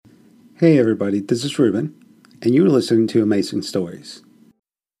Hey everybody, this is Ruben, and you're listening to Amazing Stories.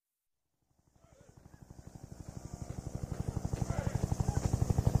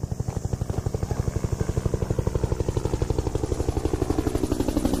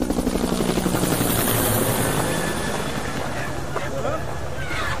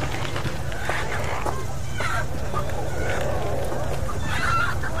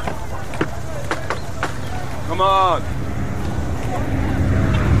 Come on!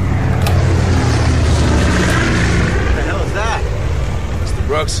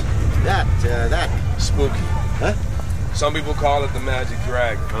 Brooks? That. Spooky. Huh? Some people call it the Magic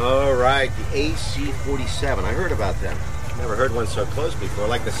Dragon. All right, the AC-47. I heard about them. Never heard one so close before,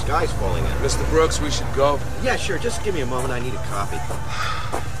 like the sky's falling in. Mr. Brooks, we should go. Yeah, sure. Just give me a moment. I need a coffee.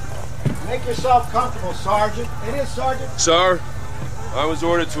 Make yourself comfortable, Sergeant. It is, Sergeant. Sir, I was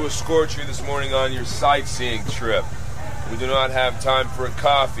ordered to escort you this morning on your sightseeing trip. We do not have time for a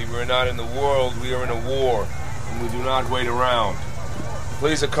coffee. We are not in the world. We are in a war. And we do not wait around.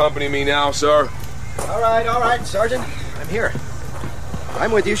 Please accompany me now, sir. All right, Sergeant. I'm here.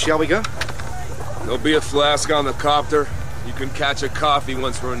 I'm with you. Shall we go? There'll be a flask on the copter. You can catch a coffee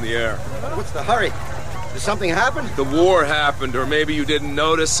once we're in the air. What's the hurry? Did something happen? The war happened, or maybe you didn't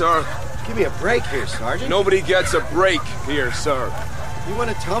notice, sir. Give me a break here, Sergeant. Nobody gets a break here, sir. You want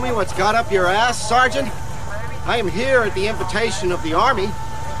to tell me what's got up your ass, Sergeant? I am here at the invitation of the Army,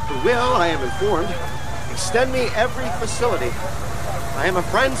 who will, I am informed, extend me every facility. I am a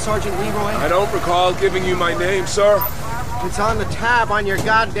friend, Sergeant Leroy. I don't recall giving you my name, sir. It's on the tab on your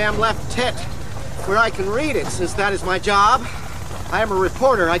goddamn left tit, where I can read it, since that is my job. I am a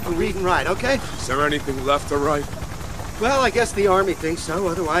reporter. I can read and write, okay? Is there anything left or right? Well, I guess the Army thinks so.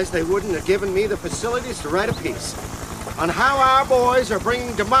 Otherwise, they wouldn't have given me the facilities to write a piece on how our boys are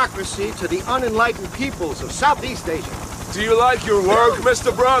bringing democracy to the unenlightened peoples of Southeast Asia. Do you like your work,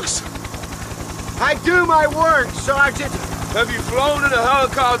 Mr. Brooks? I do my work, Sergeant. Have you flown in a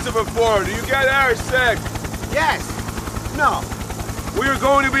helicopter before? Do you get air sick? Yes. No. We are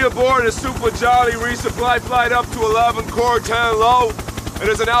going to be aboard a Super Jolly resupply flight up to 11 Corps 10 Low. It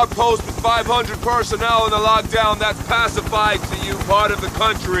is an outpost with 500 personnel in the lockdown that's pacified to you, part of the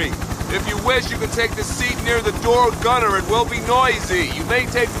country. If you wish, you can take the seat near the door gunner. It will be noisy. You may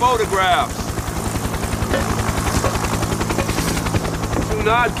take photographs. Do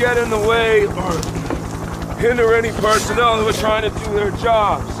not get in the way or hinder any personnel who are trying to do their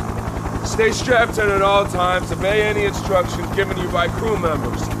jobs. Stay strapped in at all times. Obey any instructions given you by crew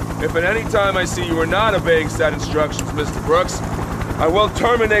members. If at any time I see you are not obeying said instructions, Mr. Brooks, I will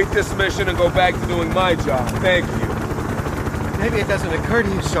terminate this mission and go back to doing my job. Thank you. Maybe it doesn't occur to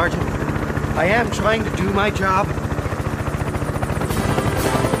you, Sergeant. I am trying to do my job.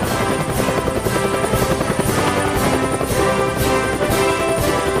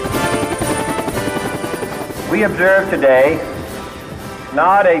 We observe today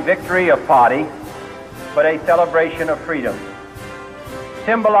not a victory of party, but a celebration of freedom,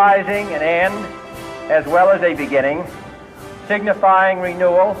 symbolizing an end as well as a beginning, signifying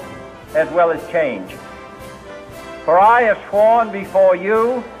renewal as well as change. For I have sworn before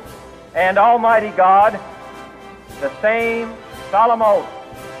you and Almighty God the same solemn oath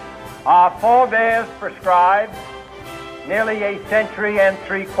our forebears prescribed nearly a century and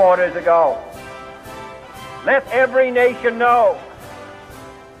 3/4 ago. Let every nation know,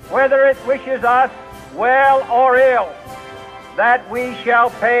 whether it wishes us well or ill, that we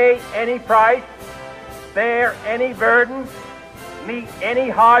shall pay any price, bear any burden, meet any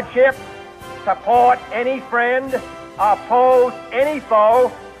hardship, support any friend, oppose any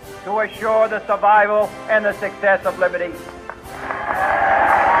foe, to assure the survival and the success of liberty.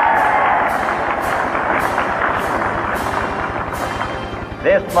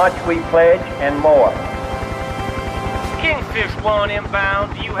 This much we pledge and more. Kingfish 1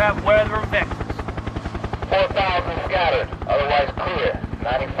 inbound. Do you have weather and vectors? 4,000 scattered, otherwise clear.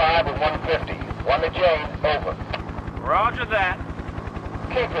 95 with 150. 1 to James, over. Roger that.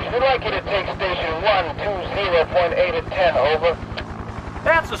 Kingfish, we'd like you to take station 120.8 at 10, over.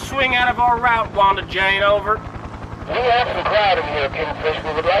 That's a swing out of our route, Wanda Jane, over. We have some crowd in here, Kingfish.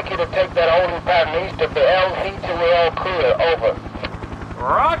 We would like you to take that holding pattern east of the LZ till we're all clear, over.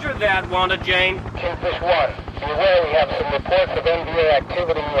 Roger that, Wanda Jane. Kingfish 1, be aware we have some reports of NVA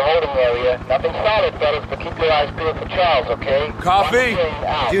activity in your holding area. Nothing solid, fellas, but keep your eyes peeled for Charles, okay? Copy.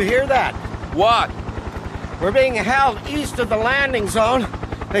 Do you hear that? What? We're being held east of the landing zone.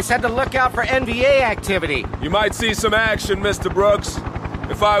 They said to look out for NVA activity. You might see some action, Mr. Brooks.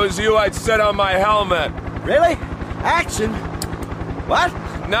 If I was you, I'd set on my helmet. Really? Action? What?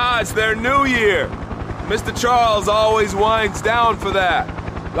 Nah, it's their new year. Mr. Charles always winds down for that.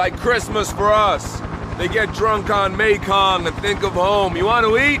 Like Christmas for us. They get drunk on Mekong and think of home. You want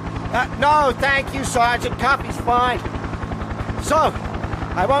to eat? No, thank you, Sergeant. Coffee's fine. So,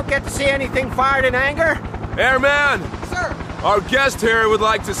 I won't get to see anything fired in anger? Airman! Sir! Our guest here would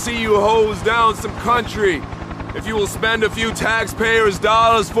like to see you hose down some country. If you will spend a few taxpayers'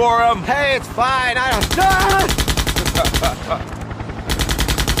 dollars for him. Hey, it's fine.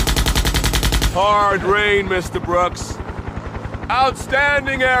 Hard rain, Mr. Brooks.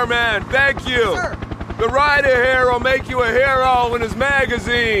 Outstanding, Airman. Thank you. Sir. The writer here will make you a hero in his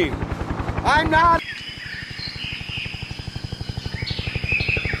magazine. I'm not...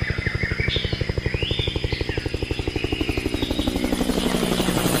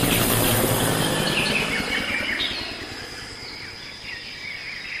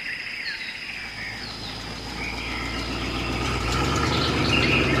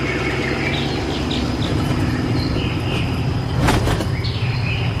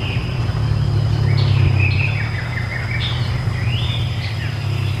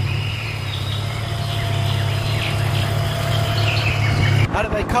 How do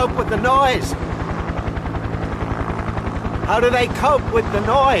they cope with the noise? How do they cope with the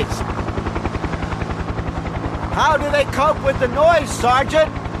noise? How do they cope with the noise, Sergeant?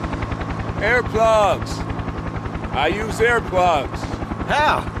 Earplugs. I use earplugs.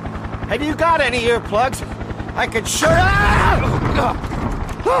 How? Have you got any earplugs? I could sure...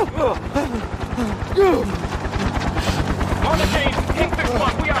 Wanda James, King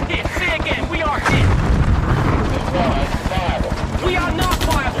 6-1, we are hit. Say again, we are hit. We are not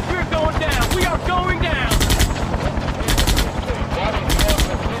viable. We're going down. We are going down.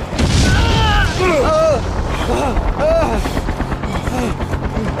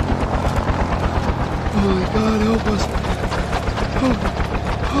 Holy God, help us.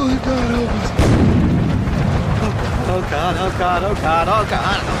 Holy God, help us. Oh, God, oh, God, oh, God, oh, God, oh,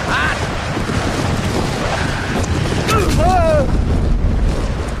 God.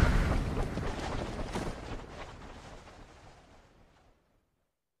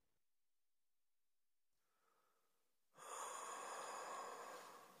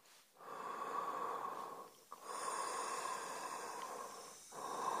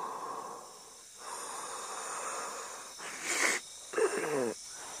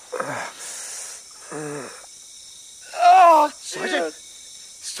 Sergeant!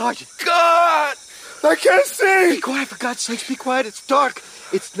 Sergeant! God! I can't see! Be quiet, for God's sakes, be quiet. It's dark.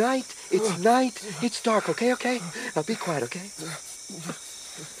 It's night. It's night. It's dark, okay? Now be quiet, okay?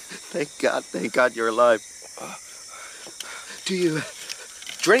 Thank God you're alive. Do you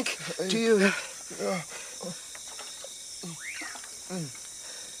drink? Do you...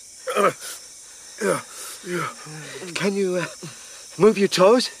 Can you move your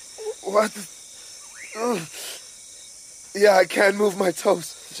toes? What? Yeah, I can't move my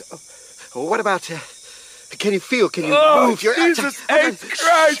toes. What about, can you feel? Can you move your... Jesus H.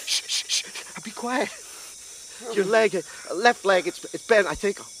 Christ! Shh. Be quiet. Your leg, left leg, it's bent, I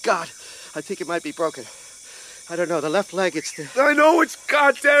think. Oh, God. I think it might be broken. I don't know. The left leg, it's the... I know which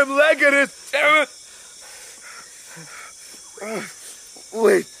goddamn leg it is, damn it!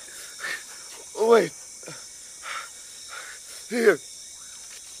 Wait. Here.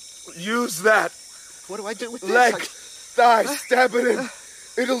 Use that. What do I do with this? Leg. Thigh. Stab it in.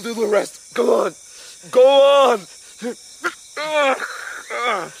 It'll do the rest. Go on.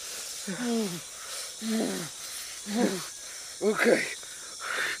 Okay.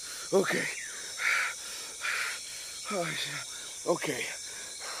 Okay.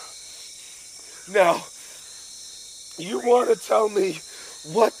 Now, you want to tell me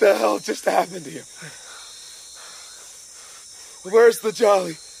what the hell just happened here? Where's the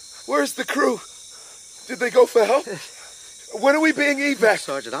Jolly? Where's the crew? Did they go for help? When are we being evac?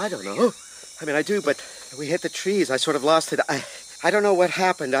 Sergeant, I don't know. I mean, I do, but we hit the trees. I sort of lost it. I don't know what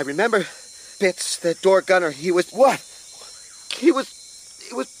happened. I remember Pitts, the door gunner. He was... What? He was...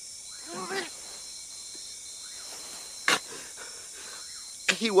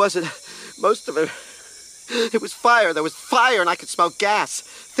 He wasn't... Most of it... It was fire. There was fire, and I could smell gas.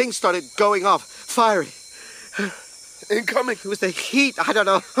 Things started going off. Fiery. Incoming. It was the heat. I don't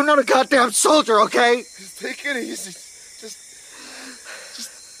know. I'm not a goddamn soldier, okay? Just take it easy.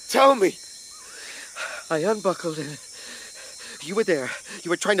 Just tell me. I unbuckled and you were there. You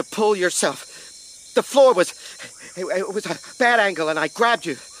were trying to pull yourself. The floor was... It was a bad angle, and I grabbed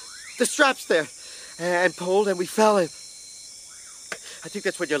you. The strap's there. And pulled, and we fell in. I think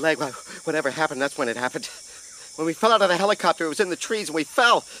that's when your leg... Whatever happened, that's when it happened. When we fell out of the helicopter, it was in the trees, and we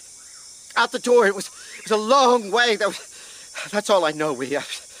fell. Out the door, it was a long way. That's all I know. It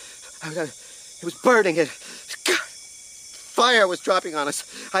was burning. fire was dropping on us.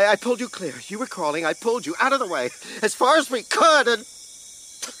 I pulled you clear. You were crawling. I pulled you out of the way as far as we could, and...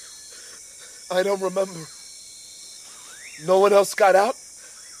 I don't remember. No one else got out?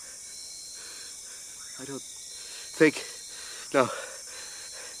 I don't think... No.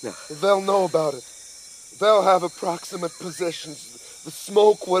 They'll know about it. They'll have approximate positions, the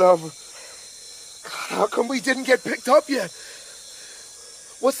smoke, whatever. God, how come we didn't get picked up yet?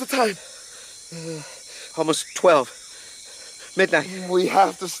 What's the time? Almost 12. Midnight. We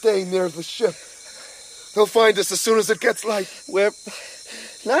have to stay near the ship. They'll find us as soon as it gets light. We're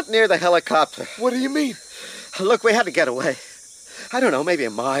not near the helicopter. What do you mean? Look, we had to get away. I don't know, maybe a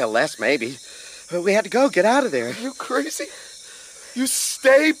mile less, maybe. But we had to go, get out of there. Are you crazy? You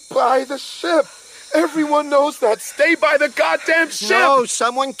stay by the ship. Everyone knows that. Stay by the goddamn ship. No,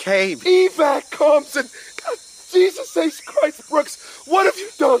 someone came. Evac comes and... God, Jesus sakes Christ, Brooks, what have you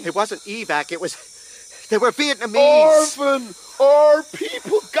done? It wasn't evac, it was... They were Vietnamese. Arvin! Our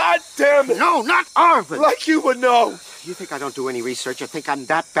people, goddamn it! No, not Arvin! Like you would know. You think I don't do any research? You think I'm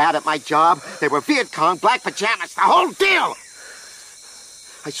that bad at my job? They were Viet Cong, black pajamas, the whole deal!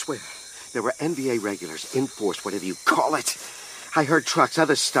 I swear, there were NVA regulars, in force, whatever you call it. I heard trucks,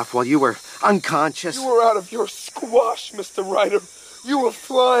 other stuff while you were unconscious. You were out of your squash, Mr. Ryder. You were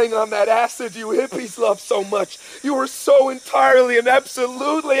flying on that acid you hippies love so much. You were so entirely and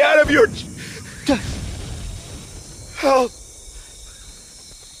absolutely out of your... Hell.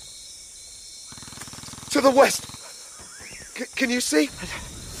 To the west. Can you see?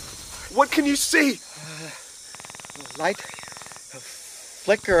 What can you see? Light. A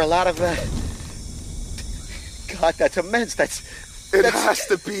flicker, a lot of... God, that's immense. It has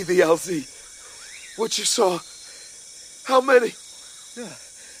to be the LZ. What you saw. How many?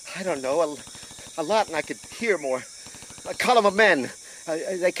 I don't know. A lot, and I could hear more. A column of men.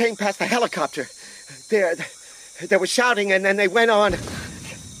 They came past the helicopter. They were shouting, and then they went on.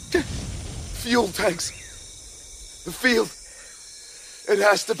 Fuel tanks. The field. It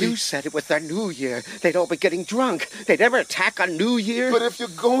has to be. You said it was their New Year. They'd all be getting drunk. They'd ever attack on New Year? But if you're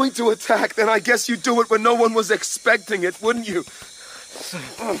going to attack, then I guess you'd do it when no one was expecting it, wouldn't you?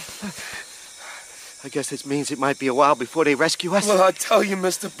 I guess this means it might be a while before they rescue us. Well, I tell you,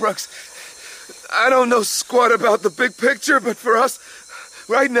 Mr. Brooks, I don't know squat about the big picture, but for us,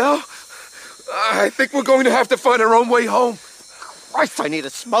 right now, I think we're going to have to find our own way home. Christ, I need a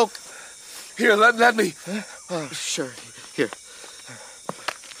smoke. Here, let me. Oh, sure. Here.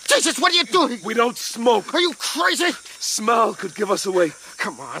 Jesus, what are you doing? We don't smoke. Are you crazy? Smell could give us away.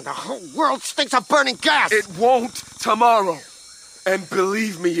 Come on, the whole world stinks of burning gas. It won't tomorrow. And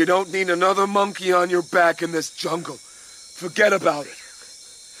believe me, you don't need another monkey on your back in this jungle. Forget about it.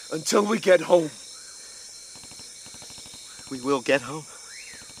 Until we get home. We will get home.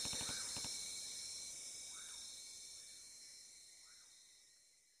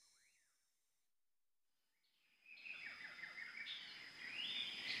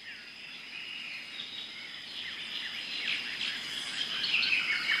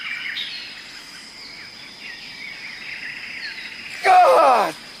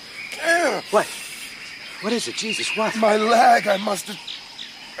 God! Damn! What? What is it? Jesus, what? My leg, I must have...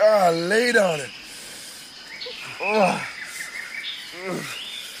 laid on it. Oh.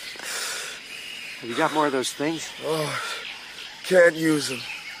 Have you got more of those things? Oh, can't use them.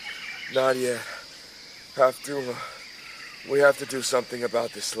 Not yet. We have to do something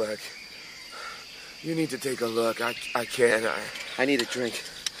about this leg. You need to take a look. I can't. I need a drink.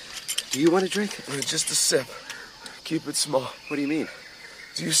 Do you want a drink? Just a sip. Keep it small. What do you mean?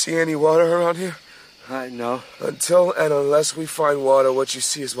 Do you see any water around here? No. Until and unless we find water, what you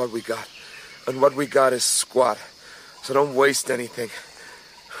see is what we got. And what we got is squat. So don't waste anything.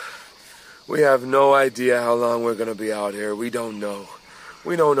 We have no idea how long we're gonna be out here. We don't know.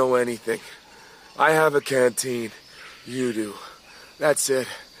 We don't know anything. I have a canteen. You do. That's it.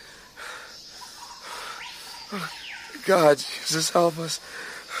 God, Jesus, help us.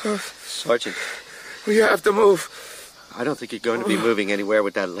 Sergeant. We have to move. I don't think you're going to be moving anywhere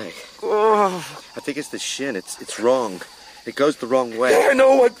with that leg. Oh. I think it's the shin. It's wrong. It goes the wrong way. I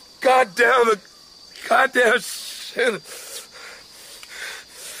know what goddamn shit.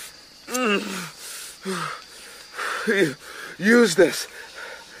 Use this.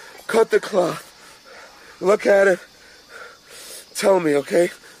 Cut the cloth. Look at it. Tell me,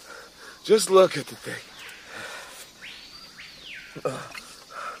 okay? Just look at the thing.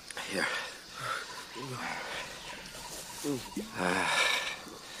 Here.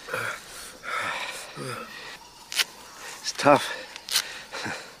 It's tough.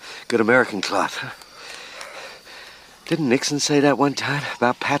 Good American cloth. Huh? Didn't Nixon say that one time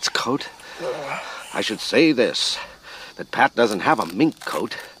about Pat's coat? I should say this. that Pat doesn't have a mink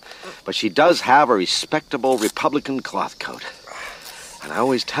coat, but she does have a respectable Republican cloth coat. And I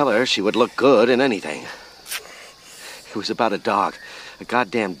always tell her she would look good in anything. It was about a dog. A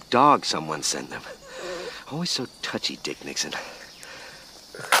goddamn dog someone sent them. Always so touchy, Dick Nixon.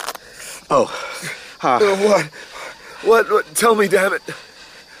 Oh. What? Tell me, damn it.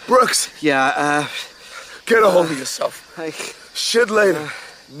 Brooks. Yeah, Get a hold of yourself. I... Shit later.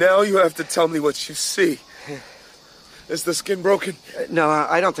 Now you have to tell me what you see. Is the skin broken? No,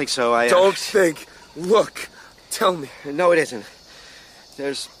 I don't think so. Don't think. Look. Tell me. No, it isn't.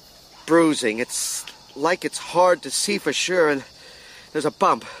 There's bruising. It's like it's hard to see for sure, and there's a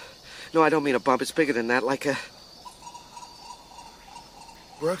bump. No, I don't mean a bump. It's bigger than that, like a...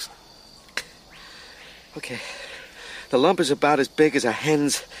 Brooks? Okay. The lump is about as big as a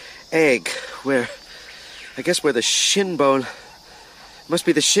hen's egg, where... I guess where the shin bone... Must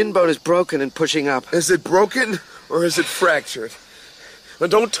be the shin bone is broken and pushing up. Is it broken, or is it fractured? Now,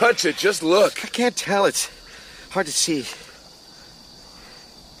 don't touch it. Just look. I can't tell. It's hard to see.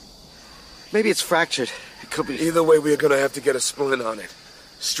 Maybe it's fractured. It could be... Either way, we're gonna have to get a splint on it.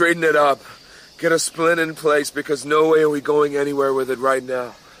 Straighten it up. Get a splint in place, because no way are we going anywhere with it right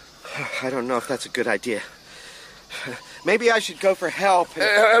now. I don't know if that's a good idea. Maybe I should go for help.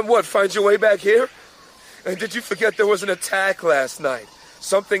 And what, find your way back here? And did you forget there was an attack last night?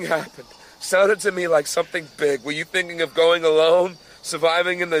 Something happened. Sounded to me like something big. Were you thinking of going alone?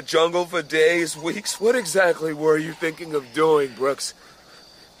 Surviving in the jungle for days, weeks? What exactly were you thinking of doing, Brooks?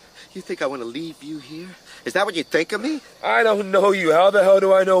 You think I want to leave you here? Is that what you think of me? I don't know you. How the hell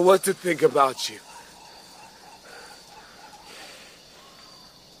do I know what to think about you?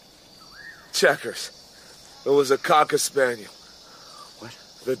 Checkers. There was a Cocker Spaniel. What?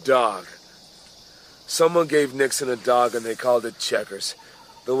 The dog. Someone gave Nixon a dog and they called it Checkers.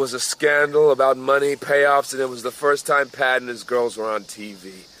 There was a scandal about money, payoffs, and it was the first time Pat and his girls were on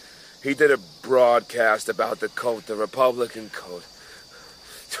TV. He did a broadcast about the coat, the Republican coat.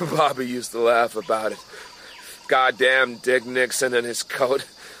 Bobby used to laugh about it. Goddamn Dick Nixon and his coat.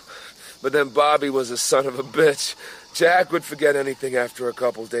 But then Bobby was a son of a bitch. Jack would forget anything after a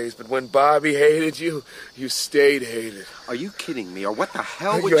couple days, but when Bobby hated you, you stayed hated. Are you kidding me, or what the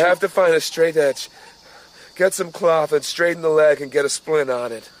hell would you... You have to find a straight edge. Get some cloth and straighten the leg and get a splint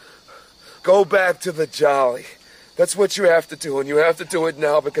on it. Go back to the Jolly. That's what you have to do, and you have to do it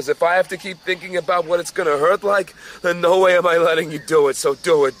now, because if I have to keep thinking about what it's gonna hurt like, then no way am I letting you do it, so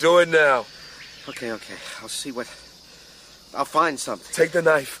do it. Do it now. Okay. I'll see what... I'll find something. Take the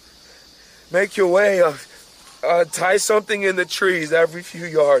knife. Make your way. Tie something in the trees every few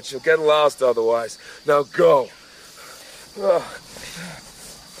yards. You'll get lost otherwise. Now go. Ugh.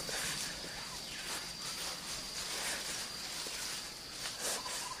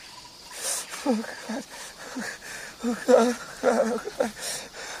 Oh, God. Oh, God. Oh, God.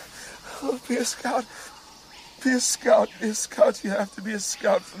 Oh, be a scout. Be a scout. Be a scout. You have to be a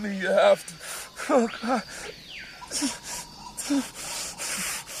scout for me. You have to. Oh, God.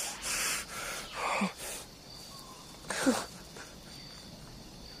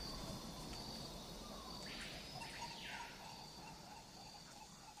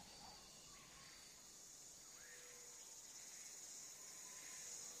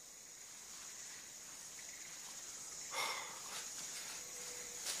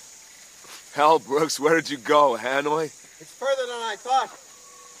 Hal Brooks, where did you go? Hanoi? It's further than I thought.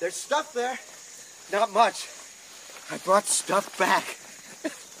 There's stuff there. Not much. I brought stuff back.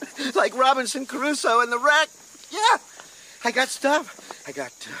 Like Robinson Crusoe and the wreck. Yeah. I got stuff. I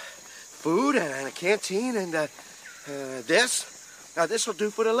got food and a canteen and this. Now, this will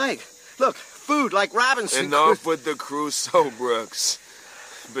do for the leg. Look, food like Robinson. Enough with the Crusoe, Brooks.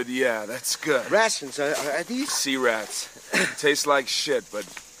 But yeah, that's good. Rations, are these? Sea rats. Taste like shit, but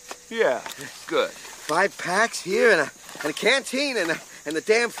yeah, good. 5 packs here and a canteen and the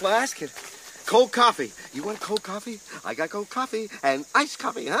damn flask and cold coffee. You want cold coffee? I got cold coffee and iced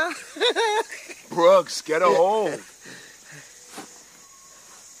coffee, huh? Brooks, get a hold.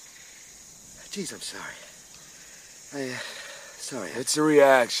 Jeez, I'm sorry. Sorry. It's a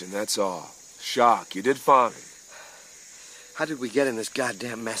reaction, that's all. Shock. You did fine. How did we get in this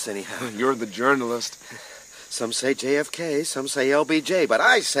goddamn mess anyhow? You're the journalist. Some say JFK, some say LBJ, but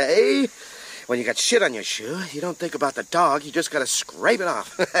I say, when you got shit on your shoe, you don't think about the dog, you just gotta scrape it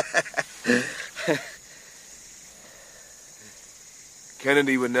off.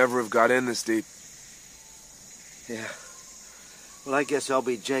 Kennedy would never have got in this deep. Yeah. Well, I guess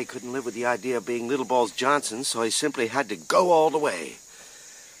LBJ couldn't live with the idea of being Little Balls Johnson, so he simply had to go all the way.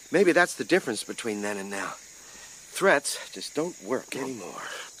 Maybe that's the difference between then and now. Threats just don't work anymore.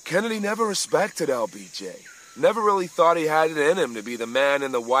 Kennedy never respected LBJ. Never really thought he had it in him to be the man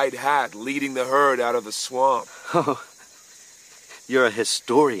in the white hat leading the herd out of the swamp. Oh, you're a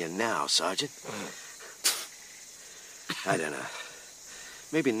historian now, Sergeant. I don't know.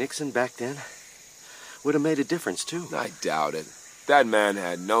 Maybe Nixon back then would have made a difference, too. I doubt it. That man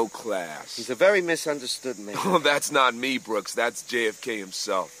had no class. He's a very misunderstood man. Oh, that's not me, Brooks. That's JFK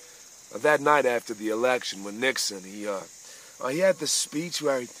himself. That night after the election, when Nixon, he had this speech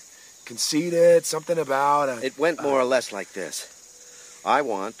where he conceded something about... It went more or less like this. I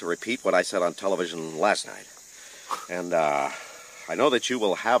want to repeat what I said on television last night. And, I know that you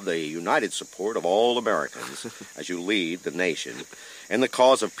will have the united support of all Americans as you lead the nation in the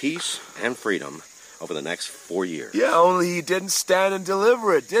cause of peace and freedom over the next 4 years. Yeah, only he didn't stand and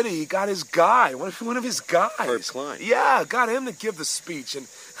deliver it, did he? He got his guy, one of his guys. Herb Klein. Yeah, got him to give the speech. And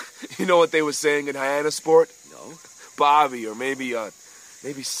you know what they were saying in Hyannisport? No? Bobby, or maybe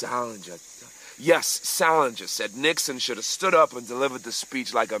Salinger. Yes, Salinger said Nixon should have stood up and delivered the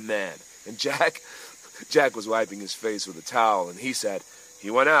speech like a man. And Jack was wiping his face with a towel, and he said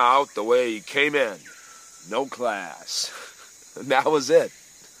he went out the way he came in. No class. And that was it.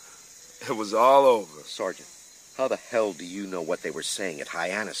 It was all over. Sergeant, how the hell do you know what they were saying at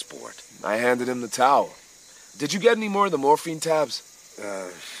Hyannisport? I handed him the towel. Did you get any more of the morphine tabs?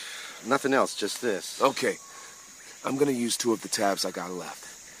 Nothing else, just this. Okay. I'm gonna use 2 of the tabs I got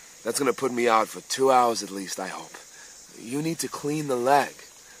left. That's gonna put me out for 2 hours at least, I hope. You need to clean the leg.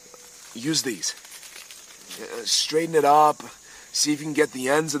 Use these. Straighten it up. See if you can get the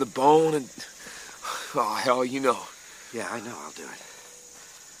ends of the bone and... Oh, hell, you know. Yeah, I know, I'll do it.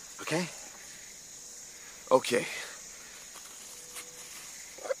 Okay? Okay.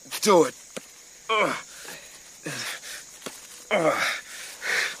 Do it.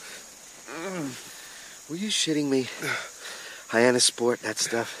 Were you shitting me? Hyannisport, that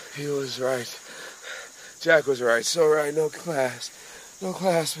stuff? He was right. Jack was right. So right. No class. No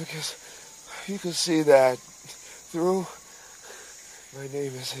class because you could see that through. My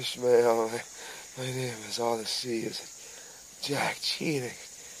name is Ishmael. My name is all the sea is Jack cheating.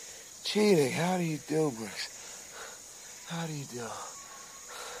 Cheating. How do you do, Brooks? How do you do?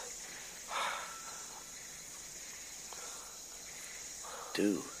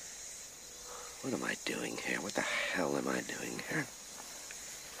 Do? What am I doing here? What the hell am I doing here?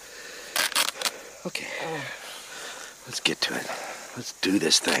 Okay. Let's get to it. Let's do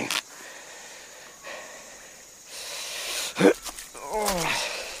this thing.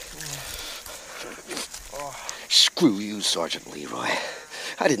 Screw you, Sergeant Leroy.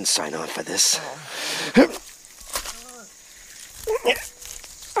 I didn't sign on for this.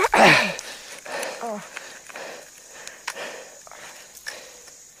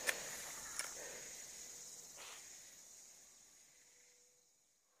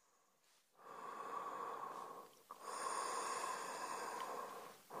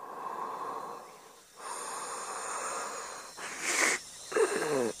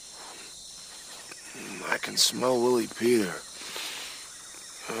 I can smell Willie Peter.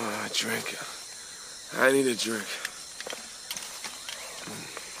 A drink. I need a drink.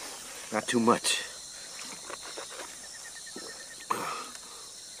 Not too much.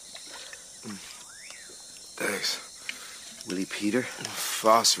 Thanks. Willie Peter?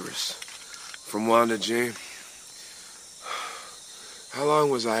 Phosphorus. From Wanda Jean. How long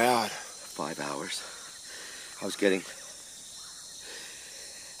was I out? 5 hours.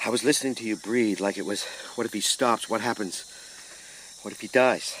 I was listening to you breathe like it was, what if he stops? What happens? What if he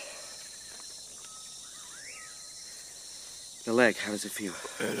dies? The leg, how does it feel?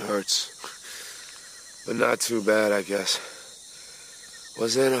 It hurts. But not too bad, I guess.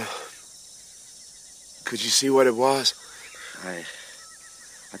 Was it Could you see what it was? I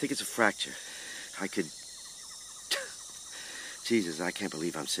think it's a fracture. I could... Jesus, I can't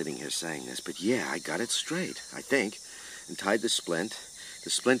believe I'm sitting here saying this, but yeah, I got it straight, I think, and tied the splint. The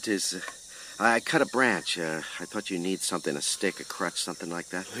splint is... I cut a branch. I thought you need something, a stick, a crutch, something like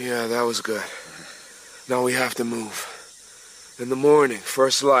that. Yeah, that was good. Now we have to move. In the morning,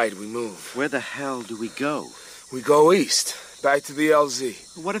 first light, we move. Where the hell do we go? We go east, back to the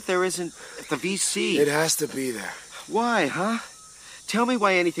LZ. What if there isn't... If the VC... It has to be there. Why, huh? Tell me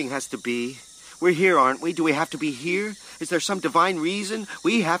why anything has to be. We're here, aren't we? Do we have to be here? Is there some divine reason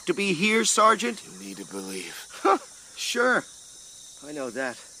we have to be here, Sergeant? You need to believe. Huh, sure. I know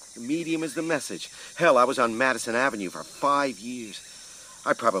that. The medium is the message. Hell, I was on Madison Avenue for 5 years.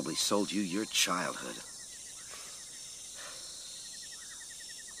 I probably sold you your childhood.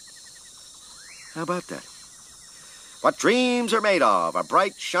 How about that? What dreams are made of? A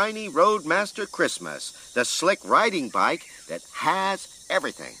bright, shiny Roadmaster Christmas. The slick riding bike that has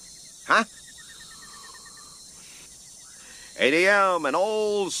everything. Huh? 8 a.m. and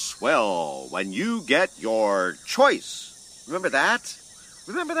old swell when you get your choice. Remember that?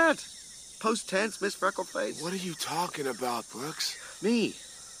 Remember that? Post tense, Miss Freckleface? What are you talking about, Brooks? Me.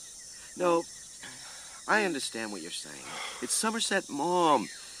 No, I understand what you're saying. It's Somerset Maugham.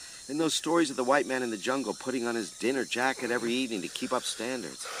 And those stories of the white man in the jungle putting on his dinner jacket every evening to keep up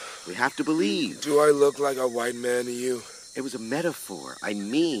standards. We have to believe. Do I look like a white man to you? It was a metaphor. I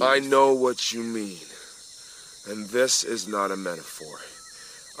mean... I know what you mean. And this is not a metaphor.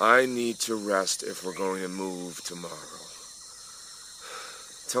 I need to rest if we're going to move tomorrow.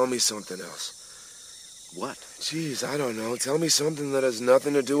 Tell me something else. What? Jeez, I don't know. Tell me something that has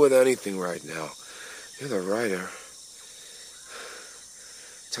nothing to do with anything right now. You're the writer.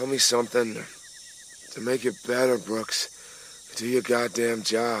 Tell me something to make it better, Brooks. Do your goddamn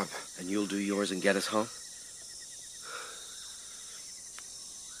job. And you'll do yours and get us home?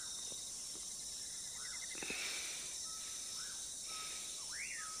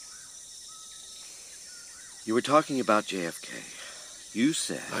 You were talking about JFK. You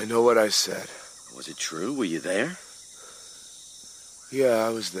said... I know what I said. Was it true? Were you there? Yeah, I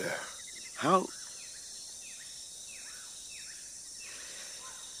was there. How...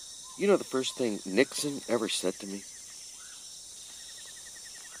 You know the first thing Nixon ever said to me?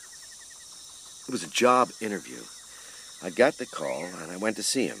 It was a job interview. I got the call, and I went to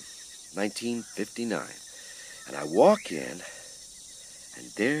see him. 1959. And I walk in,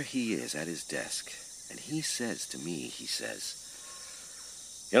 and there he is at his desk. And he says to me, he says,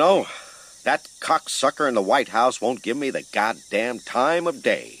 you know, that cocksucker in the White House won't give me the goddamn time of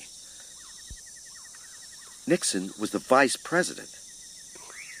day. Nixon was the vice president.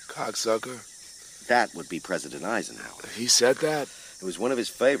 Cocksucker? That would be President Eisenhower. He said that? It was one of his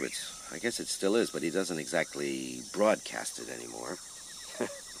favorites. I guess it still is, but he doesn't exactly broadcast it anymore.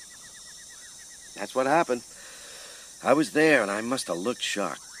 That's what happened. I was there, and I must have looked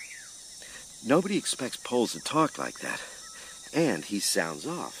shocked. Nobody expects Poles to talk like that. And he sounds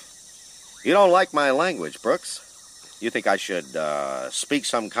off. You don't like my language, Brooks. You think I should speak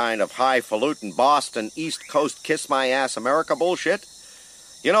some kind of highfalutin Boston East Coast kiss-my-ass America bullshit?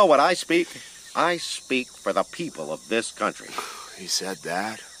 You know what I speak? I speak for the people of this country. He said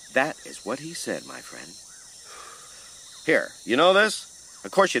that? That is what he said, my friend. Here, you know this?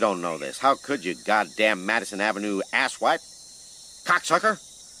 Of course you don't know this. How could you, goddamn Madison Avenue asswipe? Cocksucker!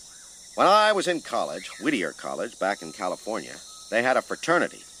 When I was in college, Whittier College, back in California, they had a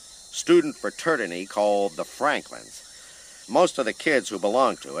fraternity, student fraternity called the Franklins. Most of the kids who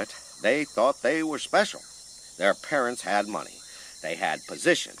belonged to it, they thought they were special. Their parents had money. They had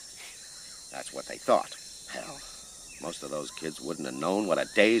position. That's what they thought. Hell, most of those kids wouldn't have known what a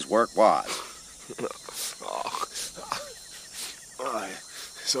day's work was.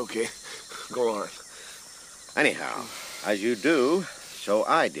 It's okay. Go on. Anyhow, as you do, so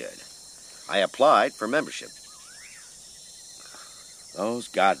I did. I applied for membership. Those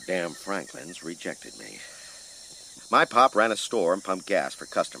goddamn Franklins rejected me. My pop ran a store and pumped gas for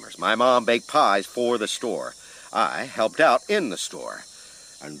customers. My mom baked pies for the store. I helped out in the store.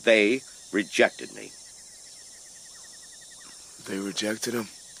 And they rejected me. They rejected him?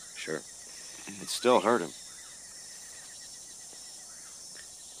 Sure. It still hurt him.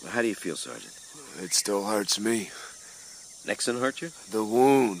 Well, how do you feel, Sergeant? It still hurts me. Nixon hurt you? The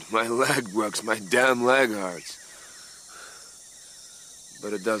wound. My leg, Brooks. My damn leg hurts.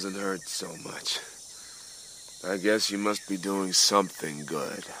 But it doesn't hurt so much. I guess you must be doing something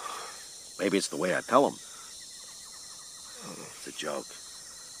good. Maybe it's the way I tell them. It's a joke.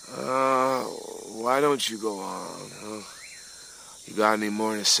 Why don't you go on, huh? You got any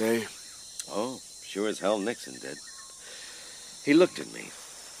more to say? Oh, sure as hell Nixon did. He looked at me.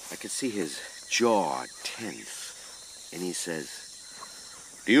 I could see his jaw tense. And he says,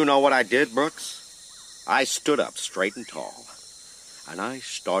 do you know what I did, Brooks? I stood up straight and tall. And I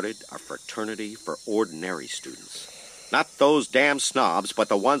started a fraternity for ordinary students. Not those damn snobs, but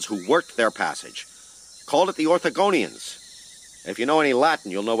the ones who worked their passage. Called it the Orthogonians. If you know any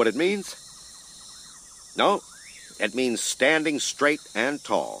Latin, you'll know what it means. No, it means standing straight and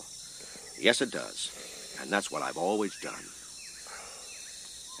tall. Yes, it does. And that's what I've always done.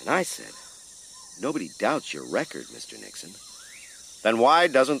 And I said, nobody doubts your record, Mr. Nixon. Then why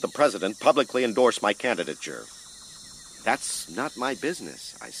doesn't the president publicly endorse my candidature? That's not my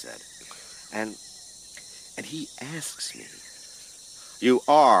business, I said. And he asks me, you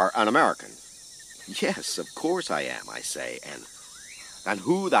are an American. Yes, of course I am, I say. And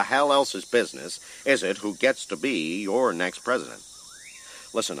who the hell else's business is it who gets to be your next president?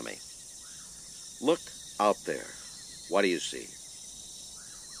 Listen to me. Look out there. What do you see?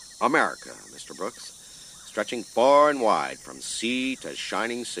 America, Mr. Brooks. stretching far and wide from sea to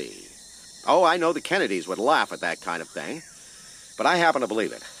shining sea. Oh, I know the Kennedys would laugh at that kind of thing, but I happen to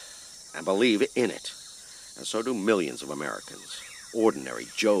believe it, and believe in it. And so do millions of Americans, ordinary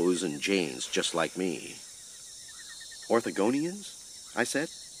Joes and Janes just like me. Orthogonians, I said.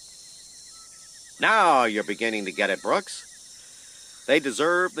 Now you're beginning to get it, Brooks. They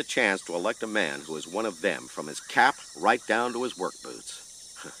deserve the chance to elect a man who is one of them, from his cap right down to his work boots.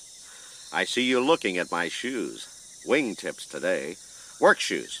 I see you looking at my shoes. Wingtips today. Work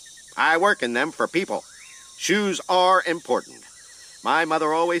shoes. I work in them for people. Shoes are important. My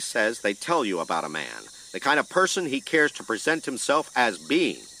mother always says they tell you about a man, the kind of person he cares to present himself as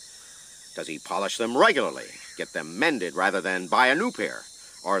being. Does he polish them regularly, get them mended rather than buy a new pair?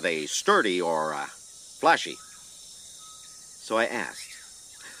 Are they sturdy or flashy? So I asked,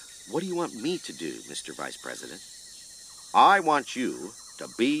 what do you want me to do, Mr. Vice President? I want you to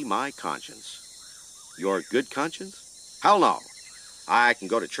be my conscience. Your good conscience? Hell no. I can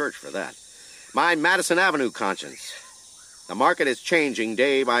go to church for that. My Madison Avenue conscience. The market is changing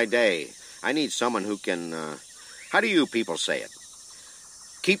day by day. I need someone who can, how do you people say it?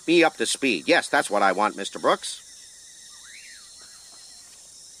 Keep me up to speed. Yes, that's what I want, Mr. Brooks.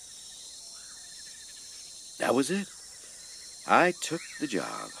 That was it. I took the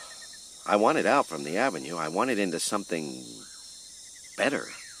job. I wanted out from the Avenue. I wanted into something better.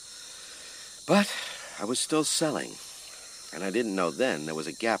 But I was still selling. And I didn't know then there was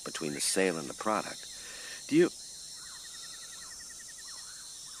a gap between the sale and the product. Do you...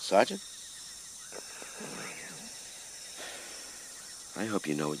 Sergeant? I hope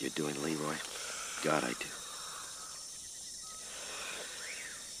you know what you're doing, Leroy. God, I do.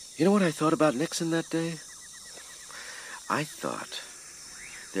 You know what I thought about Nixon that day? I thought,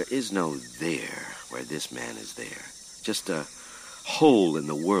 there is no there where this man is there. Just a hole in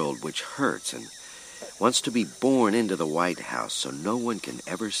the world which hurts and wants to be born into the White House so no one can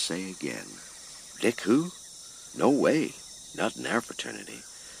ever say again, Nick who? No way. Not in our fraternity.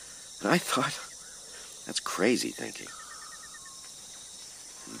 And I thought, that's crazy thinking.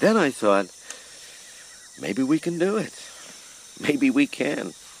 Then I thought, maybe we can do it. Maybe we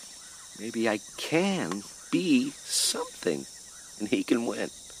can. Maybe I can be something, and he can win.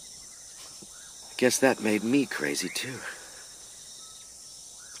 Guess that made me crazy, too.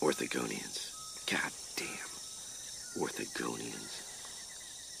 Orthogonians. God damn. Orthogonians.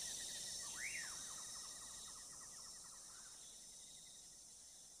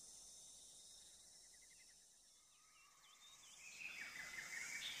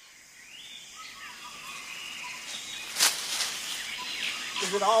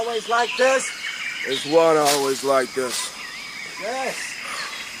 Is it always like this? Is what always like this? Yes.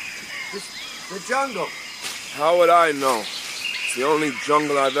 The jungle. How would I know? It's the only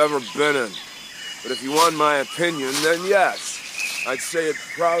jungle I've ever been in. But if you want my opinion, then yes. I'd say it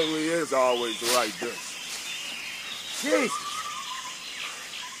probably is always like this. Jesus.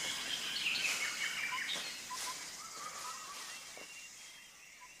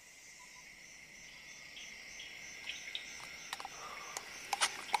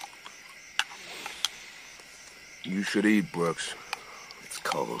 You should eat, Brooks. It's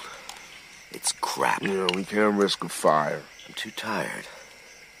cold. It's crap. Yeah, we can't risk a fire. I'm too tired.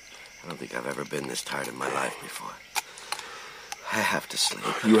 I don't think I've ever been this tired in my life before. I have to sleep.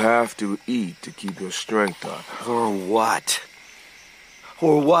 You have to eat to keep your strength up. Or what?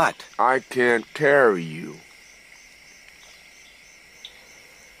 Or what? I can't carry you.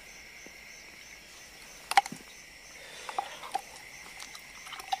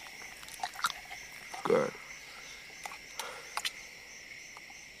 Good.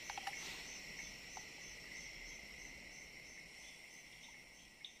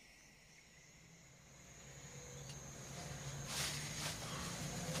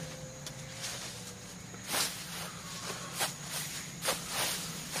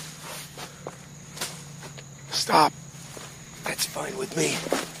 Stop. That's fine with me.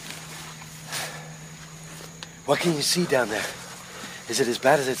 What can you see down there? Is it as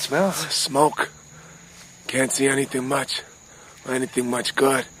bad as it smells? Smoke. Can't see anything much. Anything much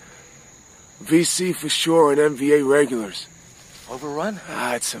good. VC for sure and MVA regulars. Overrun?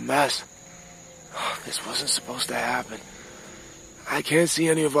 It's a mess. This wasn't supposed to happen. I can't see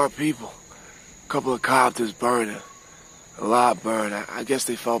any of our people. A couple of copters burned. A lot burned. I guess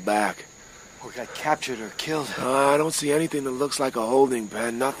they fell back. Or got captured or killed. I don't see anything that looks like a holding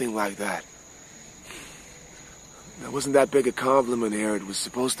pen. Nothing like that. There wasn't that big a compliment here. It was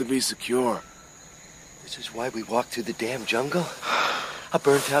supposed to be secure. This is why we walked through the damn jungle? A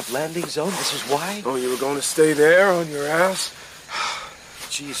burnt-out landing zone? This is why? Oh, you were going to stay there on your ass?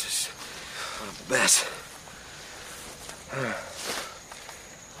 Jesus. What a mess.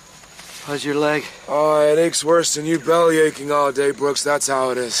 How's your leg? Oh, it aches worse than you belly aching all day, Brooks. That's how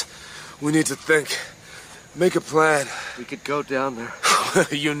it is. We need to think. Make a plan. We could go down there.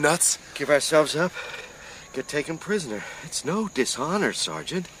 You nuts? Give ourselves up. Get taken prisoner. It's no dishonor,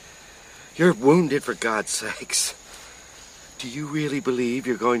 Sergeant. You're wounded, for God's sakes. Do you really believe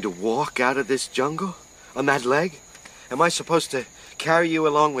you're going to walk out of this jungle on that leg? Am I supposed to carry you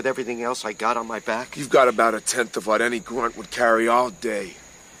along with everything else I got on my back? You've got about 1/10 of what any grunt would carry all day.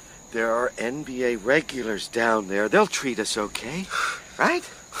 There are NBA regulars down there. They'll treat us okay, right?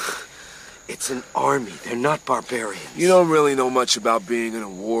 It's an army. They're not barbarians. You don't really know much about being in a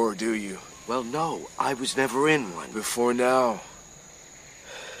war, do you? Well, no. I was never in one. Before now.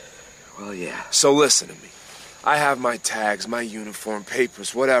 Well, yeah. So listen to me. I have my tags, my uniform,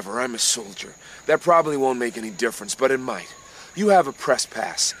 papers, whatever. I'm a soldier. That probably won't make any difference, but it might. You have a press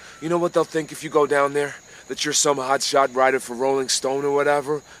pass. You know what they'll think if you go down there? That you're some hotshot writer for Rolling Stone or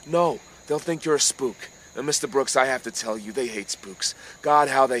whatever? No, they'll think you're a spook. And Mr. Brooks, I have to tell you, they hate spooks. God,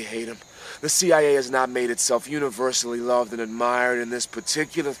 how they hate them. The CIA has not made itself universally loved and admired in this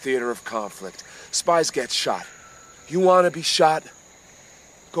particular theater of conflict. Spies get shot. You want to be shot?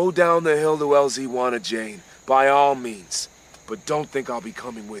 Go down the hill to LZ Wanna Jane, by all means. But don't think I'll be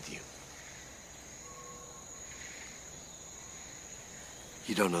coming with you.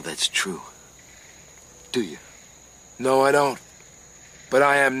 You don't know that's true, do you? No, I don't. But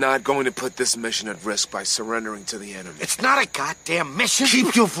I am not going to put this mission at risk by surrendering to the enemy. It's not a goddamn mission.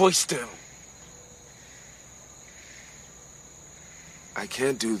 Keep your voice down. I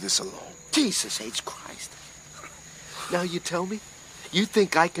can't do this alone. Jesus H. Christ. Now you tell me? You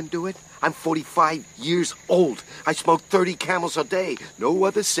think I can do it? I'm 45 years old. I smoke 30 Camels a day. No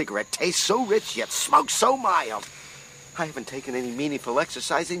other cigarette tastes so rich, yet smokes so mild. I haven't taken any meaningful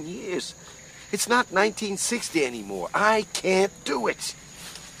exercise in years. It's not 1960 anymore. I can't do it.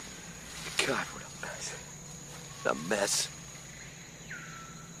 God, what a mess. A mess.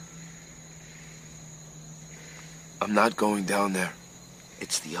 I'm not going down there.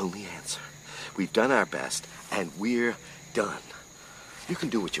 It's the only answer. We've done our best, and we're done. You can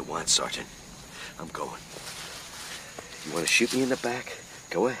do what you want, Sergeant. I'm going. You want to shoot me in the back?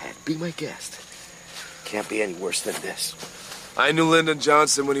 Go ahead. Be my guest. Can't be any worse than this. I knew Lyndon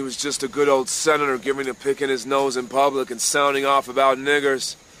Johnson when he was just a good old senator giving a pick in his nose in public and sounding off about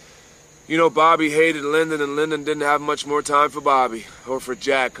niggers. You know, Bobby hated Lyndon, and Lyndon didn't have much more time for Bobby. Or for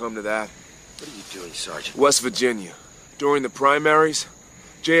Jack, come to that. What are you doing, Sergeant? West Virginia. During the primaries,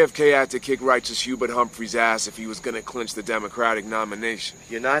 JFK had to kick righteous Hubert Humphrey's ass if he was going to clinch the Democratic nomination.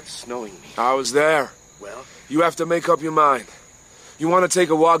 You're not snowing me. I was there. Well? You have to make up your mind. You want to take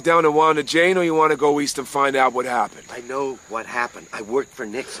a walk down to Wanda Jane, or you want to go east and find out what happened? I know what happened. I worked for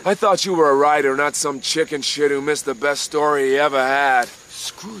Nixon. I thought you were a writer, not some chicken shit who missed the best story he ever had.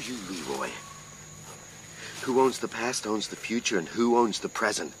 Screw you, Leroy. Who owns the past owns the future, and who owns the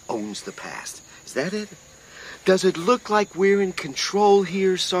present owns the past. Is that it? Does it look like we're in control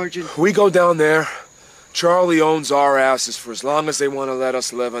here, Sergeant? We go down there. Charlie owns our asses for as long as they want to let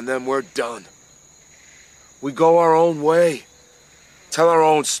us live, and then we're done. We go our own way. Tell our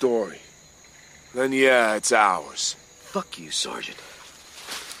own story. Then, yeah, it's ours. Fuck you, Sergeant.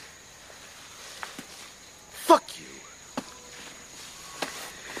 Fuck you.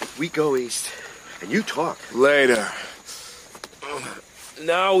 We go east, and you talk. Later.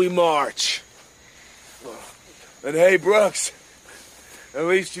 Now we march. And hey, Brooks, at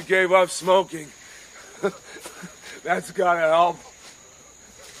least you gave up smoking. That's gotta help.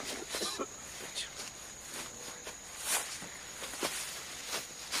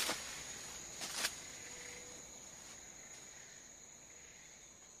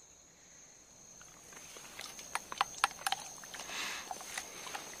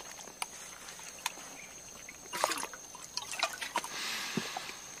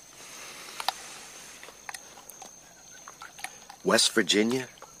 West Virginia?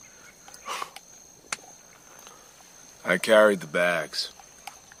 I carried the bags.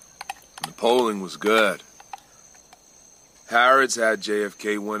 The polling was good. Harrods had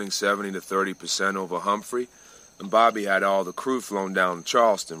JFK winning 70 to 30% over Humphrey, and Bobby had all the crew flown down to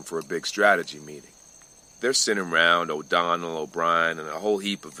Charleston for a big strategy meeting. They're sitting around O'Donnell, O'Brien, and a whole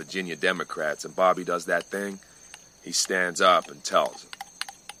heap of Virginia Democrats, and Bobby does that thing. He stands up and tells them.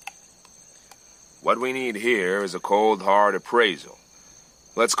 What we need here is a cold, hard appraisal.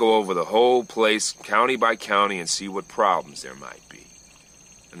 Let's go over the whole place, county by county, and see what problems there might be.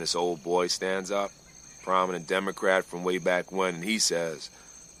 And this old boy stands up, prominent Democrat from way back when, and he says,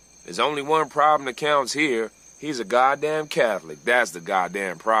 there's only one problem that counts here. He's a goddamn Catholic. That's the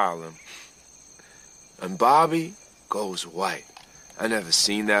goddamn problem. And Bobby goes white. I never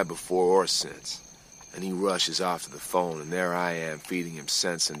seen that before or since. And he rushes off to the phone, and there I am feeding him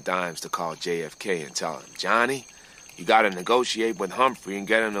cents and dimes to call JFK and tell him, Johnny, you gotta negotiate with Humphrey and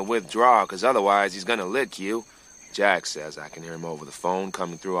get him to withdraw, 'cause otherwise he's gonna lick you. Jack says I can hear him over the phone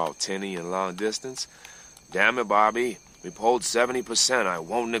coming through all tinny and long distance. Damn it, Bobby. We polled 70%. I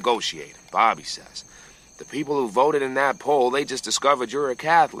won't negotiate. Bobby says, the people who voted in that poll, they just discovered you're a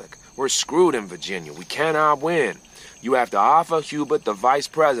Catholic. We're screwed in Virginia. We cannot win. You have to offer Hubert the vice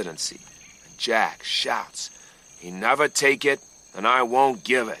presidency. And Jack shouts, he never take it, and I won't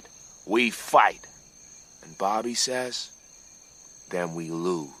give it. We fight. And Bobby says, then we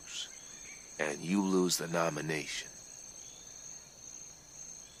lose. And you lose the nomination.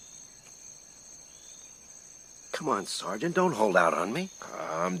 Come on, Sergeant, don't hold out on me.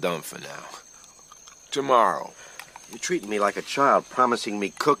 I'm done for now. Tomorrow. You're treating me like a child, promising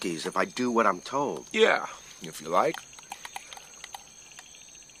me cookies if I do what I'm told. Yeah, if you like.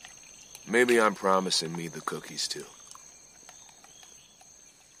 Maybe I'm promising me the cookies, too.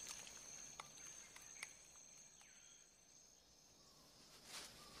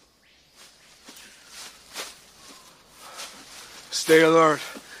 Stay alert.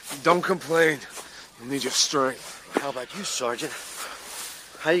 Don't complain. You'll need your strength. How about you, Sergeant?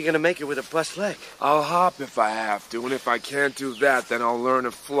 How are you going to make it with a bust leg? I'll hop if I have to, and if I can't do that, then I'll learn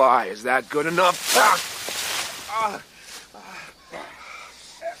to fly. Is that good enough?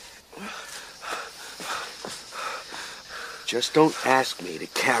 Just don't ask me to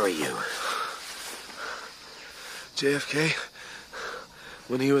carry you. JFK,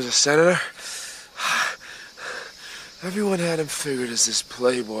 when he was a senator, everyone had him figured as this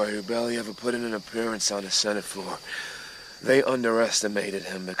playboy who barely ever put in an appearance on the Senate floor. They underestimated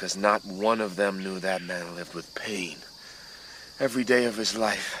him because not one of them knew that man lived with pain. Every day of his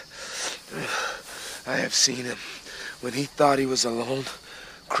life, I have seen him, when he thought he was alone,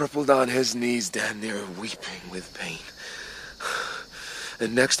 crippled on his knees, damn near weeping with pain. The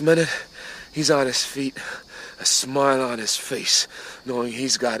next minute, he's on his feet, a smile on his face, knowing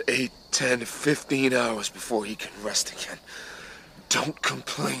he's got 8, 10, 15 hours before he can rest again. Don't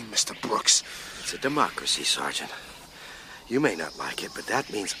complain, Mr. Brooks. It's a democracy, Sergeant. You may not like it, but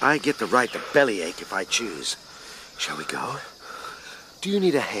that means I get the right to bellyache if I choose. Shall we go? Do you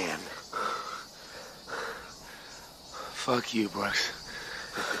need a hand? Fuck you, Brooks.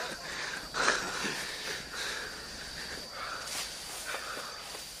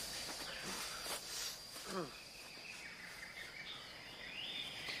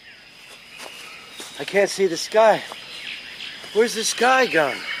 I can't see the sky. Where's the sky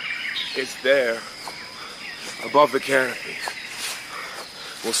gone? It's there. Above the canopy.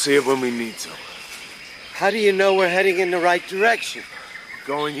 We'll see it when we need to. How do you know we're heading in the right direction?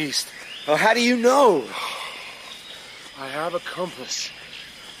 Going east. Oh, how do you know? I have a compass.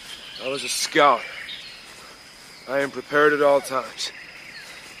 I was a scout. I am prepared at all times.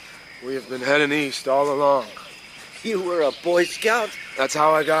 We have been heading east all along. You were a Boy Scout? That's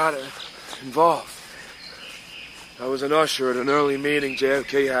how I got involved. I was an usher at an early meeting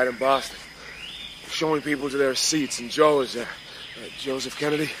JFK had in Boston, showing people to their seats, and Joe was there. Joseph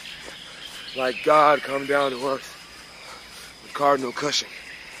Kennedy. Like God come down to earth with Cardinal Cushing.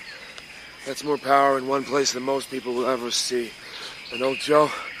 That's more power in one place than most people will ever see. And old Joe,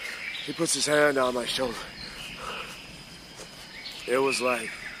 he puts his hand on my shoulder. It was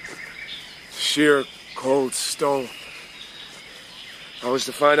like sheer cold stone. I was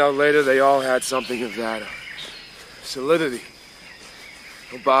to find out later they all had something of that. Solidity.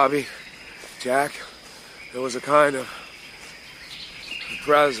 Oh, Bobby, Jack, there was a kind of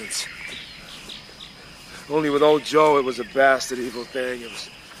presence. Only with old Joe, it was a bastard evil thing. It was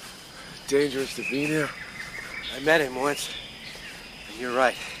dangerous to be near. I met him once, and you're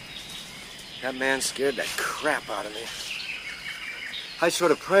right. That man scared the crap out of me. I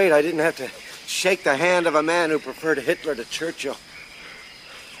sort of prayed I didn't have to shake the hand of a man who preferred Hitler to Churchill.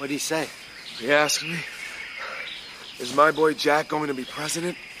 What'd he say? He asked me, is my boy Jack going to be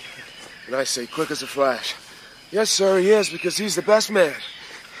president? And I say, quick as a flash, yes, sir, he is, because he's the best man.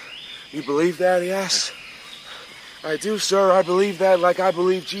 You believe that, he asks. I do, sir. I believe that like I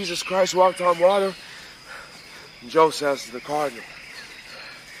believe Jesus Christ walked on water. And Joe says to the Cardinal,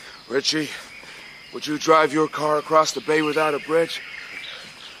 Richie, would you drive your car across the bay without a bridge?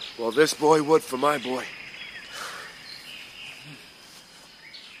 Well, this boy would for my boy.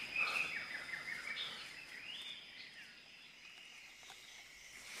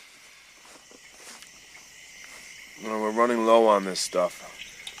 Well, we're running low on this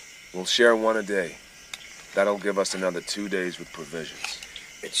stuff. We'll share one a day. That'll give us another 2 days with provisions.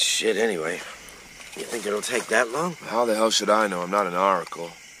 It's shit anyway. You think it'll take that long? How the hell should I know? I'm not an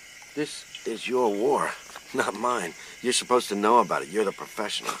oracle. This is your war, not mine. You're supposed to know about it. You're the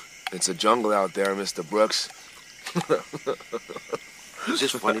professional. It's a jungle out there, Mr. Brooks. Is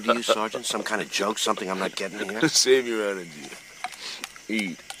this funny to you, Sergeant? Some kind of joke? Something I'm not getting here? Save your energy.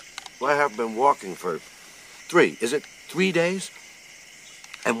 Eat. Well, I have been walking for 3 days?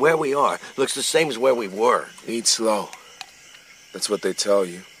 And where we are looks the same as where we were. Eat slow. That's what they tell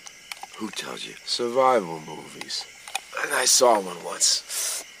you. Who tells you? Survival movies. And I saw one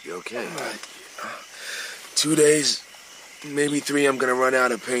once. You okay? 2 days, maybe 3, I'm gonna run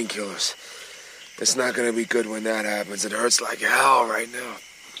out of painkillers. It's not gonna be good when that happens. It hurts like hell right now.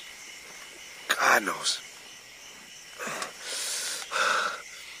 God knows.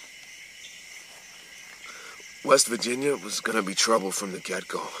 West Virginia was gonna be trouble from the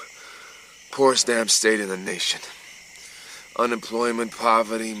get-go. Poorest damn state in the nation. Unemployment,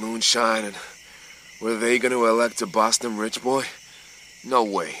 poverty, moonshine, and were they gonna elect a Boston rich boy? No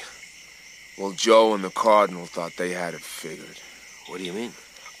way. Well, Joe and the Cardinal thought they had it figured. What do you mean?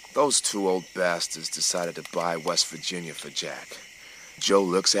 Those 2 old bastards decided to buy West Virginia for Jack. Joe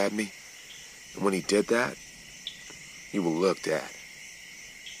looks at me, and when he did that, you were looked at.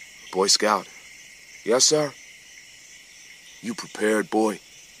 Boy Scout. Yes, sir? You prepared, boy,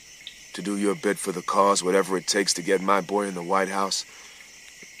 to do your bit for the cause, whatever it takes to get my boy in the White House?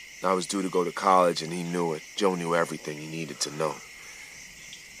 I was due to go to college, and he knew it. Joe knew everything he needed to know.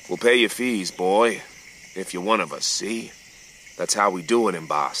 We'll pay your fees, boy, if you're one of us, see? That's how we do it in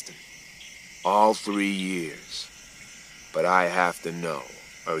Boston. All 3 years. But I have to know,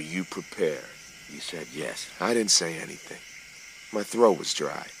 are you prepared? You said yes. I didn't say anything. My throat was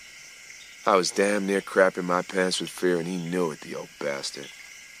dry. I was damn near crapping my pants with fear, and he knew it, the old bastard.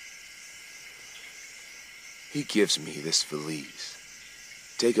 He gives me this valise.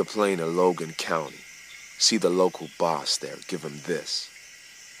 Take a plane to Logan County. See the local boss there. Give him this.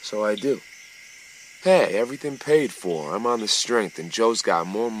 So I do. Hey, everything paid for. I'm on the strength, and Joe's got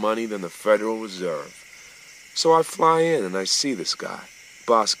more money than the Federal Reserve. So I fly in, and I see this guy,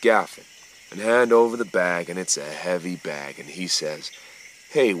 Boss Gaffin, and hand over the bag, and it's a heavy bag, and he says,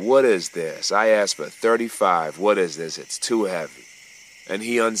 "Hey, what is this? I asked for 35. What is this? It's too heavy." And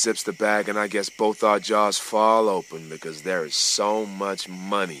he unzips the bag, and I guess both our jaws fall open because there is so much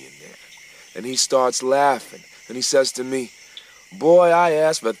money in there. And he starts laughing, and he says to me, "Boy, I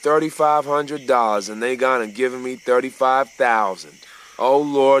asked for $3,500, and they gone and given me $35,000. Oh,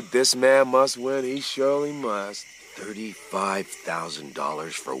 Lord, this man must win. He surely must."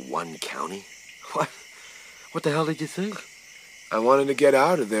 $35,000 for one county? What? What the hell did you think? I wanted to get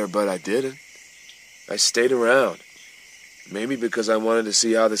out of there, but I didn't. I stayed around. Maybe because I wanted to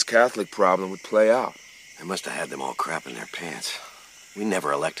see how this Catholic problem would play out. They must have had them all crapping their pants. We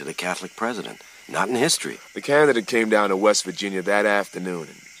never elected a Catholic president. Not in history. The candidate came down to West Virginia that afternoon,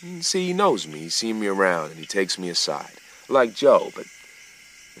 and see, he knows me. He's seen me around, and he takes me aside. Like Joe, but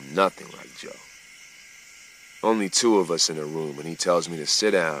nothing like Joe. Only 2 of us in a room, and he tells me to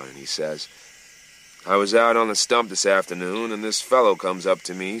sit down, and he says, "I was out on the stump this afternoon, and this fellow comes up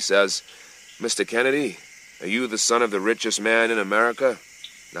to me, says, 'Mr. Kennedy, are you the son of the richest man in America?'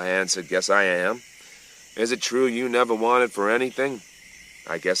 And I answered, 'Guess I am.' 'Is it true you never wanted for anything?'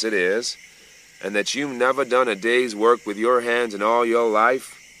 'I guess it is.' 'And that you've never done a day's work with your hands in all your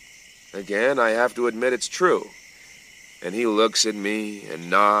life?' Again, I have to admit it's true. And he looks at me and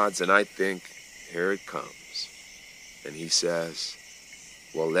nods, and I think, here it comes. And he says,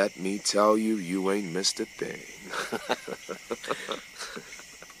 'Well, let me tell you, you ain't missed a thing.'"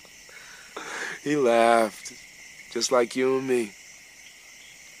 He laughed, just like you and me.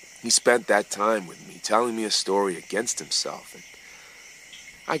 He spent that time with me, telling me a story against himself, and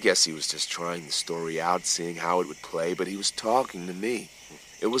I guess he was just trying the story out, seeing how it would play, but he was talking to me.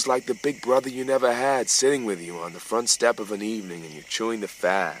 It was like the big brother you never had sitting with you on the front step of an evening, and you're chewing the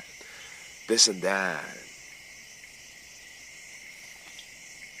fat, this and that.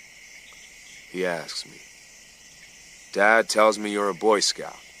 He asks me, "Dad tells me you're a Boy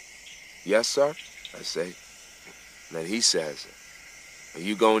Scout." "Yes, sir," I say. And then he says, "Are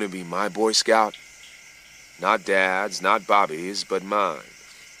you going to be my Boy Scout? Not Dad's, not Bobby's, but mine.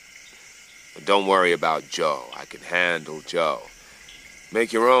 But don't worry about Joe. I can handle Joe.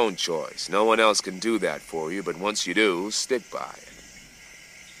 Make your own choice. No one else can do that for you, but once you do, stick by it."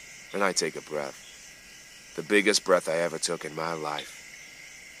 And I take a breath. The biggest breath I ever took in my life.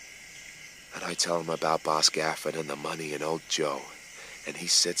 And I tell him about Boss Gaffin and the money and old Joe. And he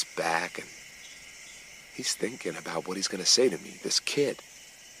sits back and he's thinking about what he's going to say to me, this kid.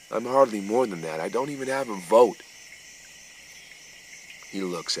 I'm hardly more than that. I don't even have a vote. He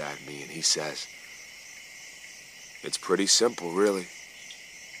looks at me and he says, It's pretty simple, really.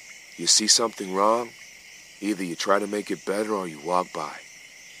 You see something wrong, either you try to make it better or you walk by.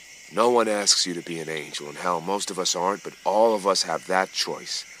 No one asks you to be an angel, and hell, most of us aren't, but all of us have that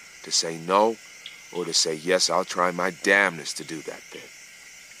choice, to say no or to say yes, I'll try my damnedest to do that thing.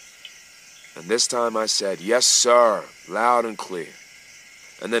 And this time I said, yes, sir, loud and clear.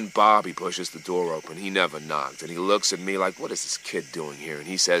 And then Bobby pushes the door open. He never knocked, and he looks at me like, what is this kid doing here? And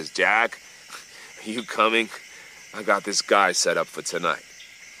he says, Jack, are you coming? I got this guy set up for tonight.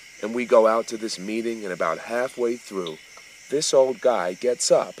 And we go out to this meeting, and about halfway through, this old guy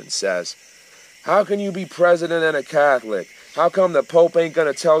gets up and says, how can you be president and a Catholic? How come the Pope ain't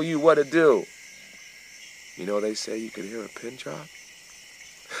gonna tell you what to do? You know, they say you could hear a pin drop.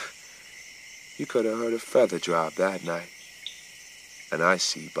 You could have heard a feather drop that night. And I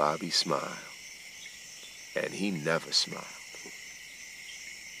see Bobby smile. And he never smiled.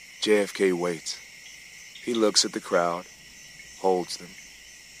 JFK waits. He looks at the crowd, holds them,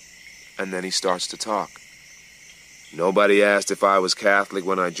 and then he starts to talk. Nobody asked if I was Catholic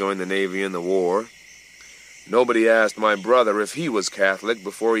when I joined the Navy in the war. Nobody asked my brother if he was Catholic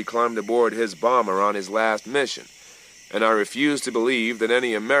before he climbed aboard his bomber on his last mission. And I refuse to believe that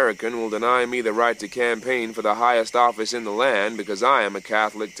any American will deny me the right to campaign for the highest office in the land because I am a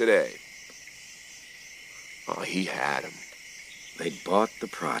Catholic today. Oh, he had him. They bought the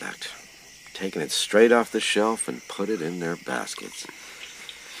product, taken it straight off the shelf and put it in their baskets.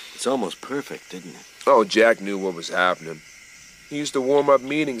 It's almost perfect, isn't it? Oh, Jack knew what was happening. He used to warm up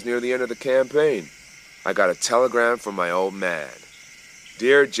meetings near the end of the campaign. I got a telegram from my old man.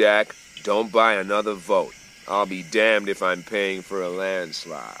 Dear Jack, don't buy another vote. I'll be damned if I'm paying for a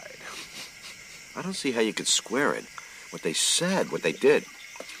landslide. I don't see how you could square it. What they said, what they did,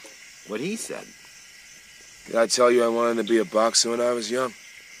 what he said. Did I tell you I wanted to be a boxer when I was young?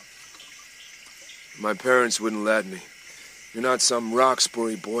 My parents wouldn't let me. You're not some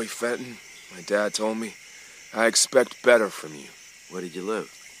Roxbury boy, Fenton. My dad told me. I expect better from you. Where did you live?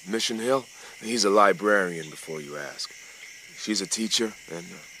 Mission Hill? He's a librarian, before you ask. She's a teacher, and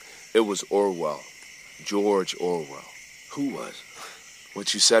it was Orwell. George Orwell. Who was?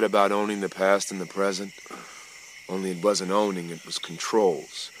 What you said about owning the past and the present, only it wasn't owning, it was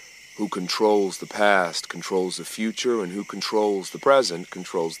controls. Who controls the past controls the future, and who controls the present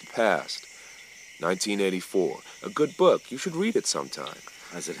controls the past. 1984. A good book. You should read it sometime.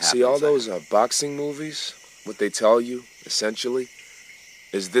 As it happens, see all those boxing movies? What they tell you, essentially,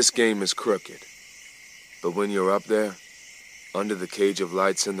 is this game is crooked. But when you're up there, under the cage of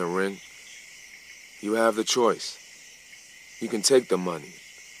lights in the ring, you have the choice. You can take the money,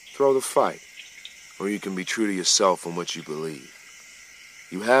 throw the fight, or you can be true to yourself and what you believe.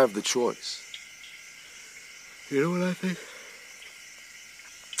 You have the choice. You know what I think?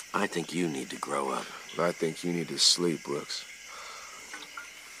 I think you need to grow up. I think you need to sleep, Brooks.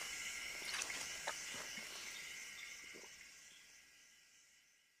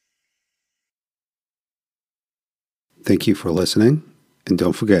 Thank you for listening, and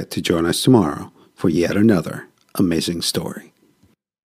don't forget to join us tomorrow for yet another amazing story.